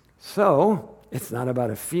 So it's not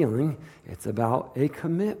about a feeling. It's about a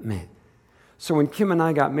commitment. So when Kim and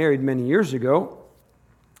I got married many years ago,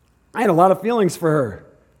 I had a lot of feelings for her.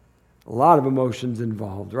 A lot of emotions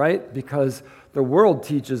involved, right? Because the world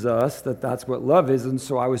teaches us that that's what love is, and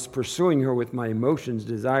so I was pursuing her with my emotions,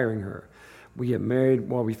 desiring her. We get married,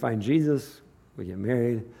 we find Jesus, we get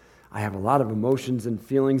married. I have a lot of emotions and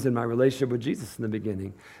feelings in my relationship with Jesus in the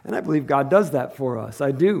beginning, and I believe God does that for us.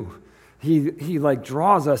 I do. He like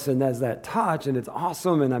draws us and has that touch, and it's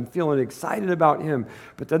awesome, and I'm feeling excited about him.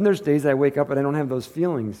 But then there's days I wake up and I don't have those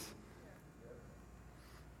feelings.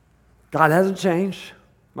 God hasn't changed.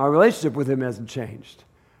 My relationship with him hasn't changed.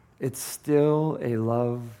 It's still a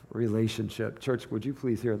love relationship. Church, would you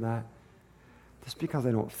please hear that? Just because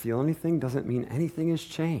I don't feel anything doesn't mean anything has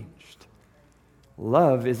changed.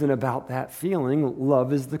 Love isn't about that feeling.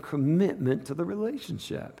 Love is the commitment to the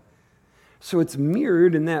relationship. So it's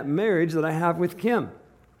mirrored in that marriage that I have with Kim.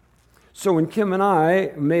 So when Kim and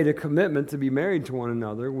I made a commitment to be married to one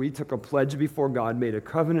another, we took a pledge before God, made a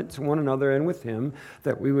covenant to one another and with him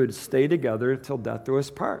that we would stay together till death do us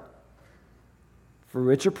part. For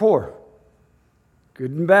rich or poor,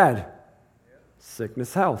 good and bad,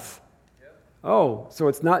 sickness, health. Oh, so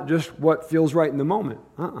it's not just what feels right in the moment.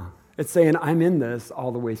 It's saying I'm in this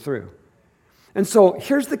all the way through. And so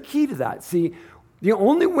here's the key to that. See, the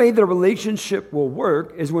only way the relationship will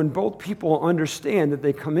work is when both people understand that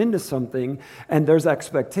they come into something and there's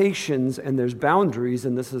expectations and there's boundaries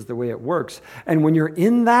and this is the way it works. And when you're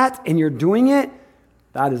in that and you're doing it,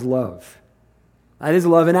 that is love. That is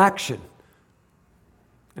love in action.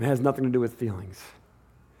 And it has nothing to do with feelings.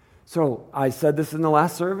 So I said this in the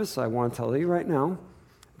last service. I want to tell you right now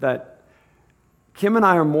that Kim and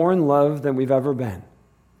I are more in love than we've ever been.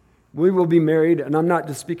 We will be married, and I'm not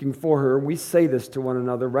just speaking for her. We say this to one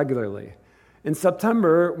another regularly. In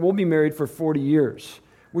September, we'll be married for 40 years,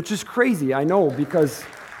 which is crazy, I know, because,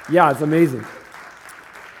 yeah, it's amazing.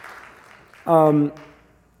 But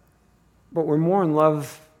we're more in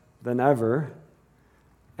love than ever,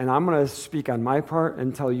 and I'm going to speak on my part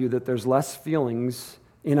and tell you that there's less feelings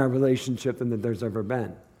in our relationship than that there's ever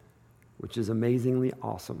been, which is amazingly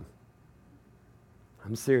awesome.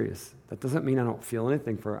 I'm serious. That doesn't mean I don't feel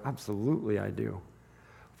anything for her. Absolutely I do.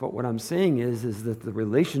 But what I'm saying is that the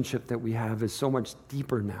relationship that we have is so much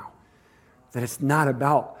deeper now. That it's not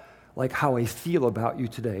about like how I feel about you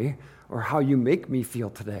today or how you make me feel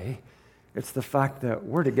today. It's the fact that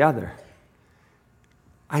we're together.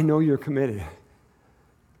 I know you're committed.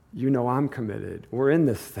 You know I'm committed. We're in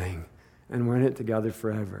this thing, and we're in it together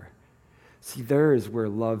forever. See, there is where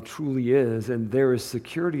love truly is, and there is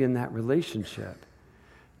security in that relationship.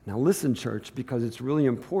 Now listen, church, because it's really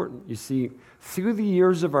important. You see, through the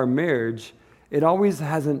years of our marriage, it always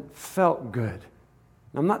hasn't felt good.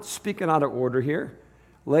 I'm not speaking out of order here.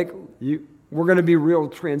 We're going to be real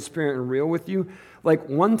transparent and real with you. Like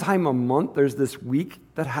one time a month, there's this week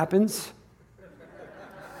that happens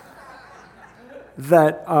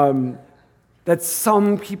that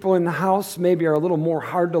some people in the house maybe are a little more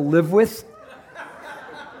hard to live with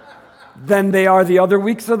than they are the other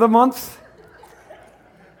weeks of the month.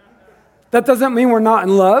 That doesn't mean we're not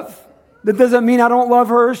in love. That doesn't mean I don't love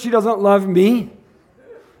her, she doesn't love me.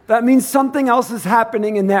 That means something else is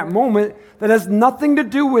happening in that moment that has nothing to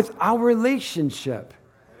do with our relationship.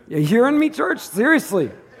 You hearing me, church? Seriously.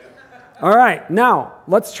 All right, now,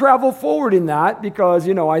 let's travel forward in that because,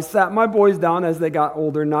 I sat my boys down as they got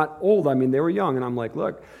older, not old. I mean, they were young, and I'm like,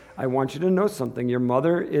 look, I want you to know something. Your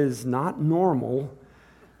mother is not normal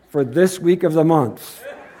for this week of the month.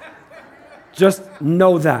 Just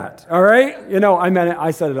know that, all right?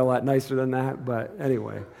 I said it a lot nicer than that, but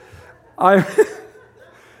anyway.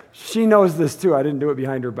 She knows this too. I didn't do it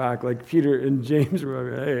behind her back like Peter and James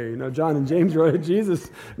were, John and James were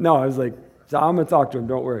Jesus. No, I was like, I'm going to talk to him,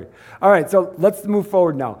 don't worry. All right, so let's move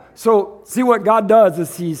forward now. So see what God does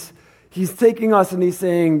is he's taking us and he's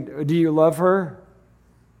saying, do you love her?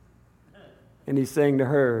 And he's saying to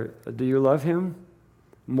her, do you love him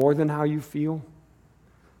more than how you feel?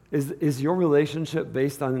 Is your relationship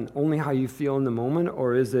based on only how you feel in the moment,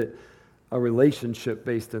 or is it a relationship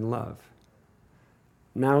based in love?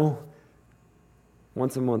 Now,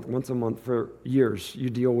 once a month for years. You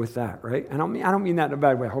deal with that, right? And I don't mean that in a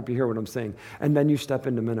bad way. I hope you hear what I'm saying. And then you step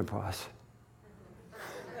into menopause.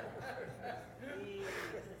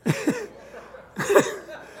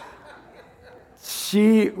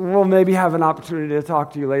 She will maybe have an opportunity to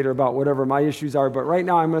talk to you later about whatever my issues are, but right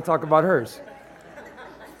now I'm going to talk about hers.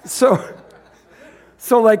 So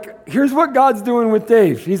like, here's what God's doing with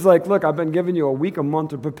Dave. He's like, look, I've been giving you a week, a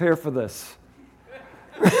month to prepare for this.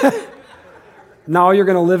 Now you're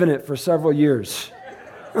going to live in it for several years.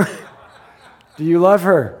 Do you love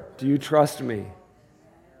her? Do you trust me?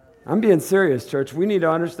 I'm being serious, church. We need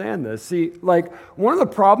to understand this. See, like, one of the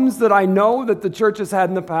problems that I know that the church has had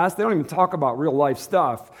in the past, they don't even talk about real life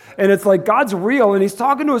stuff. And it's like God's real, and he's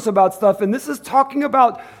talking to us about stuff, and this is talking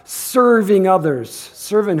about serving others,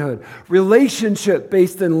 servanthood, relationship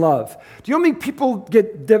based in love. Do you know how many people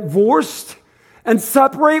get divorced and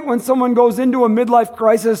separate when someone goes into a midlife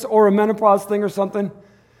crisis or a menopause thing or something?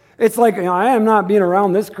 It's like, I am not being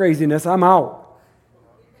around this craziness. I'm out.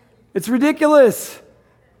 It's ridiculous.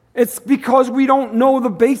 It's because we don't know the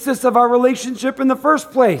basis of our relationship in the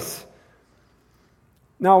first place.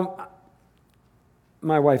 Now,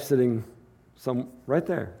 my wife's sitting right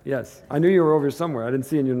there. Yes, I knew you were over here somewhere. I didn't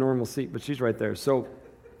see in your normal seat, but she's right there. So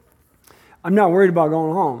I'm not worried about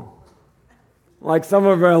going home. Like, some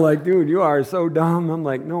of her are like, dude, you are so dumb. I'm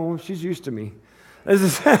like, no, she's used to me. This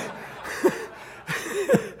is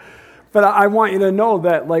But I want you to know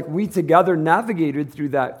that, like, we together navigated through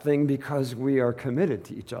that thing because we are committed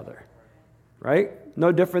to each other, right?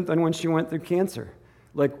 No different than when she went through cancer.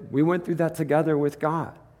 Like, we went through that together with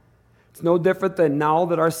God. It's no different than now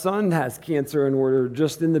that our son has cancer and we're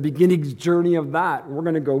just in the beginning journey of that. We're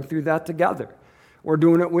going to go through that together. We're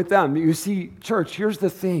doing it with them. You see, church, here's the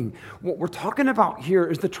thing. What we're talking about here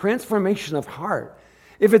is the transformation of heart.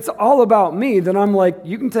 If it's all about me, then I'm like,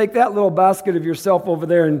 you can take that little basket of yourself over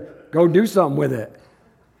there and go do something with it.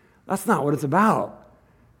 That's not what it's about.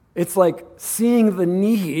 It's like seeing the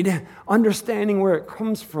need, understanding where it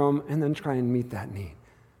comes from, and then try and meet that need.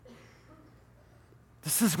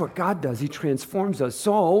 This is what God does. He transforms us.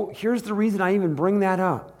 So here's the reason I even bring that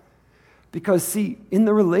up. Because, see, in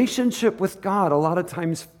the relationship with God, a lot of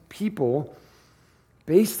times people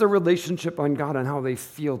base their relationship on God on how they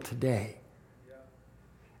feel today.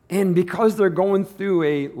 And because they're going through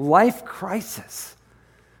a life crisis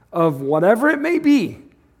of whatever it may be,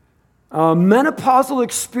 a menopausal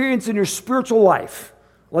experience in your spiritual life,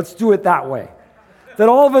 let's do it that way, that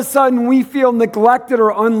all of a sudden we feel neglected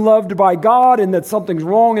or unloved by God and that something's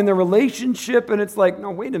wrong in the relationship, and it's like,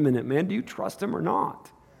 no, wait a minute, man, do you trust him or not?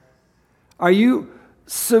 Are you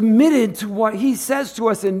submitted to what he says to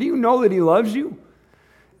us, and do you know that he loves you?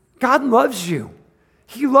 God loves you.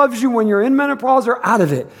 He loves you when you're in menopause or out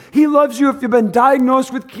of it. He loves you if you've been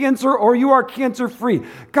diagnosed with cancer or you are cancer-free.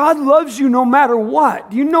 God loves you no matter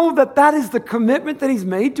what. Do you know that that is the commitment that he's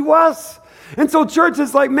made to us? And so church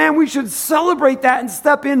is like, man, we should celebrate that and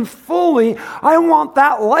step in fully. I want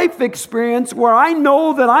that life experience where I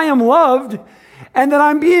know that I am loved and that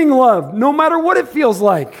I'm being loved, no matter what it feels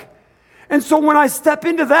like. And so when I step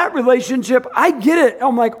into that relationship, I get it.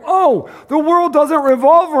 I'm like, oh, the world doesn't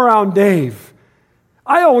revolve around Dave.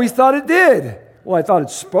 I always thought it did. Well, I thought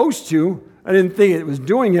it's supposed to. I didn't think it was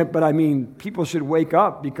doing it, but I mean, people should wake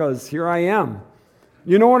up because here I am.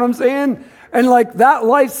 You know what I'm saying? And like, that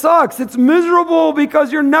life sucks. It's miserable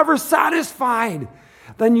because you're never satisfied.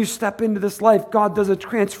 Then you step into this life. God does a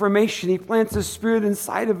transformation. He plants His Spirit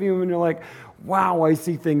inside of you, and you're like, wow, I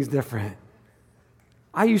see things different.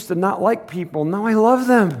 I used to not like people. Now I love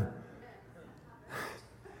them.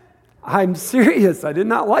 I'm serious. I did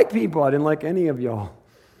not like people. I didn't like any of y'all.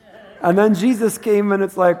 And then Jesus came and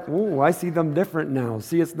it's like, oh, I see them different now.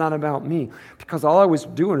 See, it's not about me. Because all I was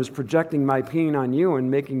doing is projecting my pain on you and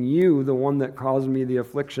making you the one that caused me the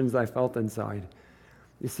afflictions I felt inside.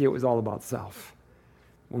 You see, it was all about self.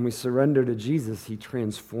 When we surrender to Jesus, He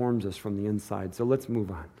transforms us from the inside. So let's move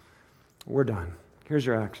on. We're done. Here's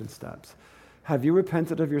your action steps. Have you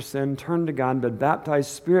repented of your sin, turned to God, been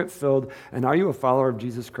baptized, Spirit-filled, and are you a follower of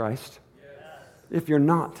Jesus Christ? Yes. If you're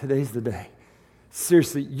not, today's the day.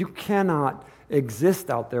 Seriously, you cannot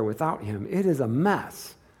exist out there without Him. It is a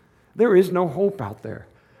mess. There is no hope out there.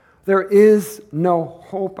 There is no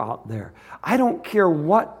hope out there. I don't care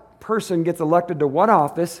what person gets elected to what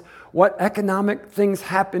office, what economic things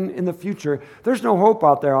happen in the future. There's no hope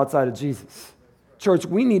out there outside of Jesus. Church,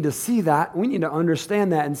 we need to see that. We need to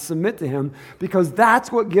understand that and submit to Him because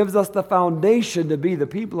that's what gives us the foundation to be the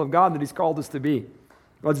people of God that He's called us to be.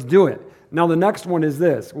 Let's do it. Now, the next one is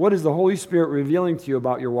this. What is the Holy Spirit revealing to you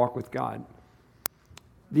about your walk with God?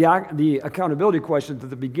 The accountability questions at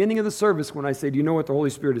the beginning of the service when I say, do you know what the Holy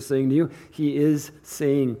Spirit is saying to you? He is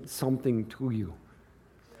saying something to you.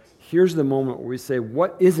 Here's the moment where we say,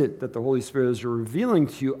 what is it that the Holy Spirit is revealing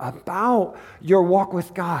to you about your walk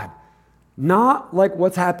with God? Not like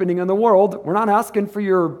what's happening in the world. We're not asking for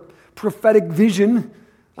your prophetic vision.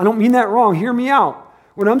 I don't mean that wrong. Hear me out.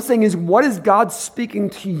 What I'm saying is, what is God speaking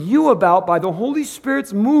to you about by the Holy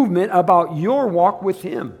Spirit's movement about your walk with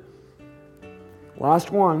Him?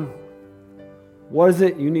 Last one. What is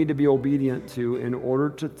it you need to be obedient to in order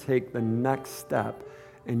to take the next step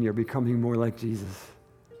and you're becoming more like Jesus?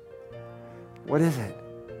 What is it?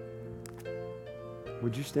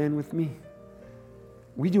 Would you stand with me?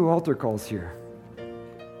 We do altar calls here.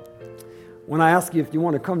 When I ask you if you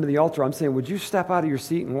want to come to the altar, I'm saying, would you step out of your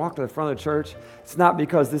seat and walk to the front of the church? It's not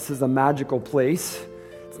because this is a magical place.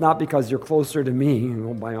 It's not because you're closer to me.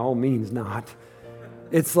 Well, by all means not.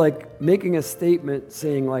 It's like making a statement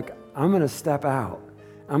saying, like, I'm going to step out.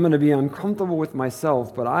 I'm going to be uncomfortable with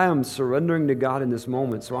myself, but I am surrendering to God in this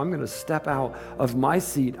moment. So I'm going to step out of my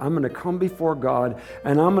seat. I'm going to come before God,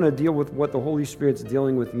 and I'm going to deal with what the Holy Spirit's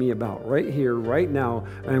dealing with me about right here, right now,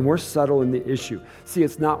 and we're settling the issue. See,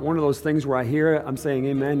 it's not one of those things where I hear it, I'm saying,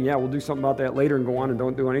 amen, yeah, we'll do something about that later and go on and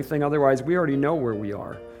don't do anything. Otherwise, we already know where we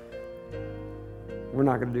are. We're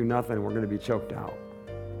not going to do nothing. We're going to be choked out.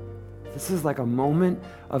 This is like a moment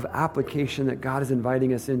of application that God is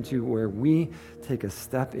inviting us into where we take a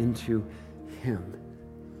step into Him.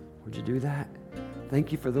 Would you do that?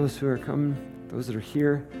 Thank you for those who are coming, those that are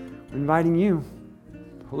here. We're inviting you.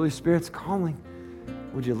 The Holy Spirit's calling.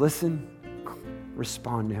 Would you listen?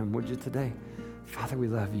 Respond to Him, would you today? Father, we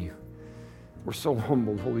love you. We're so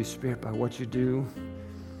humbled, Holy Spirit, by what you do.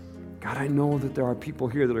 God, I know that there are people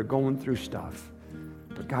here that are going through stuff,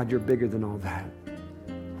 but God, you're bigger than all that.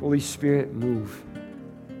 Holy Spirit, move,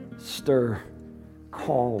 stir,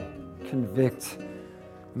 call, convict,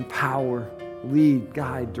 empower, lead,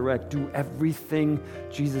 guide, direct. Do everything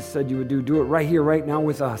Jesus said you would do. Do it right here, right now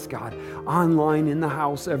with us, God. Online, in the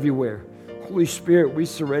house, everywhere. Holy Spirit, we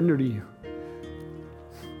surrender to you.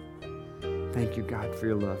 Thank you, God, for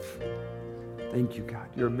your love. Thank you, God.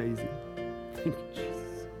 You're amazing. Thank you, Jesus.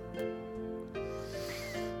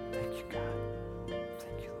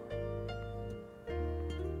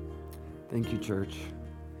 Thank you, church.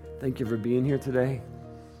 Thank you for being here today.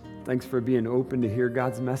 Thanks for being open to hear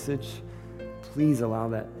God's message. Please allow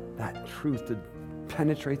that truth to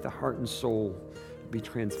penetrate the heart and soul, be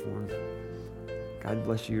transformed. God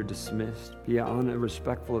bless you. You're dismissed. Be honored and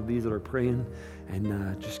respectful of these that are praying,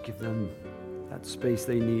 and just give them that space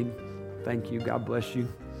they need. Thank you. God bless you.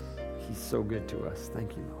 He's so good to us.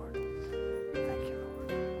 Thank you, Lord.